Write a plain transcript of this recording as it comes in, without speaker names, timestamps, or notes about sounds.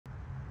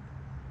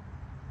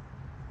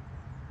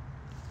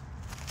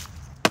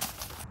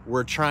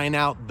we're trying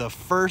out the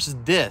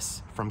first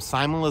disc from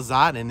Simon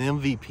Lizotte and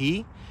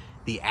MVP,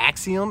 the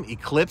Axiom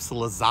Eclipse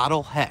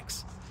Lizottl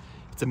Hex.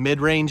 It's a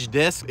mid-range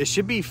disc. It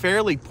should be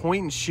fairly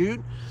point and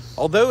shoot.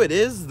 Although it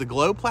is the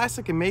glow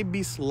plastic, it may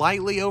be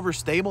slightly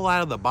overstable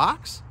out of the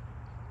box.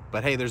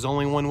 But hey, there's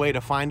only one way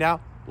to find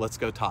out. Let's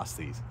go toss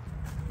these.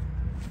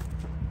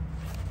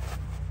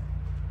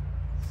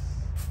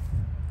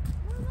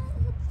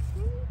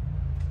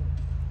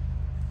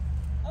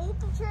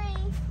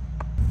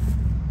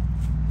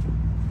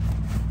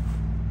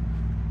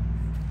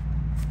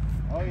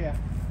 Oh yeah,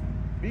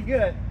 be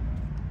good.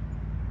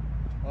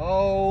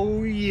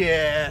 Oh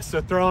yeah, so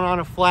throwing on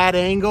a flat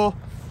angle,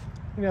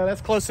 you know, that's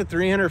close to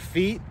 300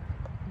 feet.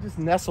 Just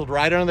nestled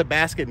right under the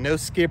basket, no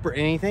skip or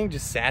anything,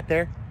 just sat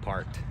there,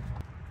 parked.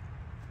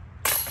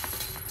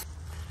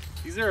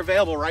 These are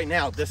available right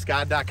now at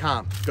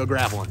DiscGod.com. Go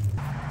grab one.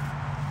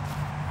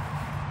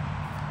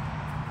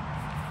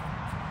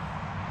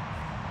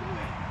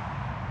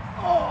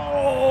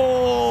 Oh,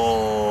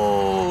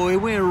 it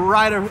went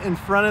right in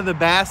front of the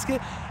basket.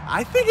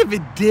 I think if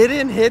it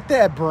didn't hit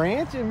that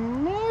branch, it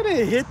might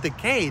have hit the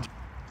cage.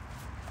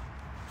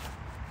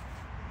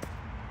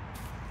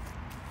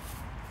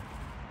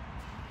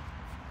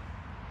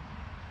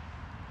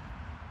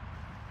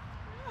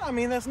 I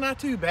mean, that's not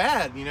too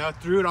bad. You know, I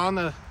threw it on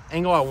the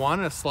angle I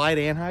wanted, a slide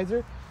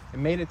anhyzer. It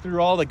made it through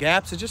all the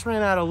gaps. It just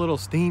ran out a little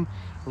steam,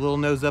 a little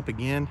nose up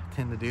again.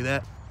 Tend to do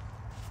that.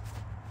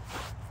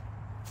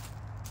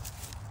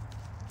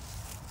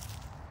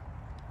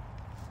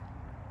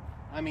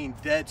 I mean,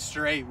 dead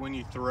straight when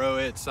you throw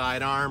it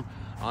sidearm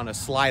on a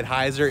slide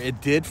hyzer.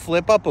 It did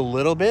flip up a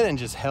little bit and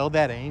just held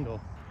that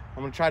angle.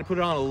 I'm gonna try to put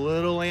it on a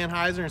little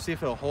anhyzer and see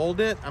if it'll hold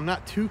it. I'm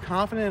not too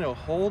confident it'll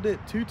hold it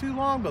too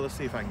long, but let's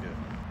see if I can do it.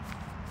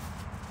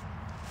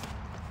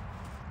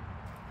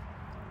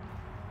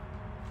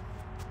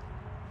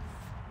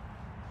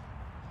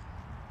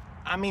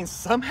 I mean,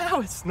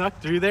 somehow it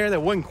snuck through there.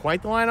 That wasn't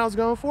quite the line I was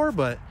going for,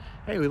 but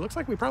hey, it looks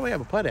like we probably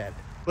have a putt at it.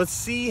 Let's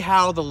see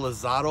how the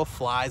Lizottl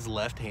flies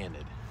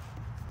left-handed.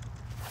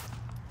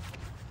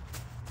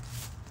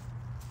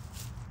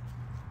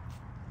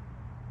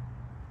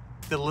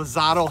 The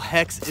Lizottl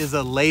Hex is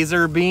a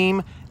laser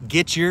beam.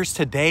 Get yours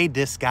today,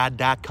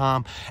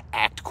 DiscGod.com.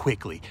 Act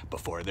quickly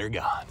before they're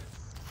gone.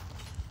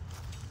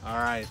 All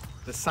right,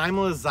 the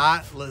Simon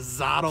Lizotte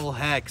Lizottl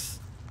Hex.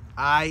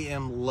 I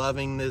am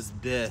loving this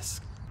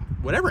disc.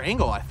 Whatever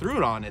angle I threw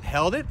it on, it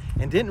held it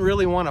and didn't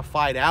really want to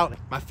fight out.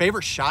 My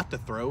favorite shot to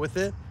throw with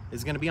it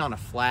is going to be on a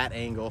flat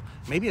angle,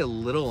 maybe a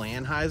little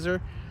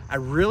anhyzer. I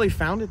really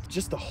found it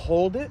just to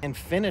hold it and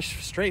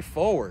finish straight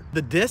forward.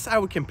 The disc I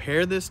would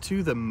compare this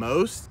to the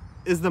most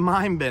is the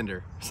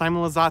Mindbender,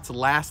 Simon Lizotte's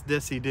last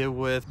disc he did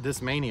with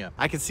Discmania.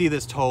 I could see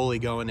this totally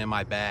going in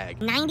my bag.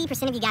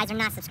 90% of you guys are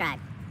not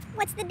subscribed.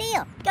 What's the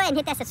deal? Go ahead and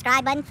hit that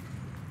subscribe button.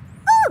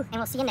 Woo! And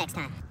we'll see you next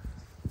time.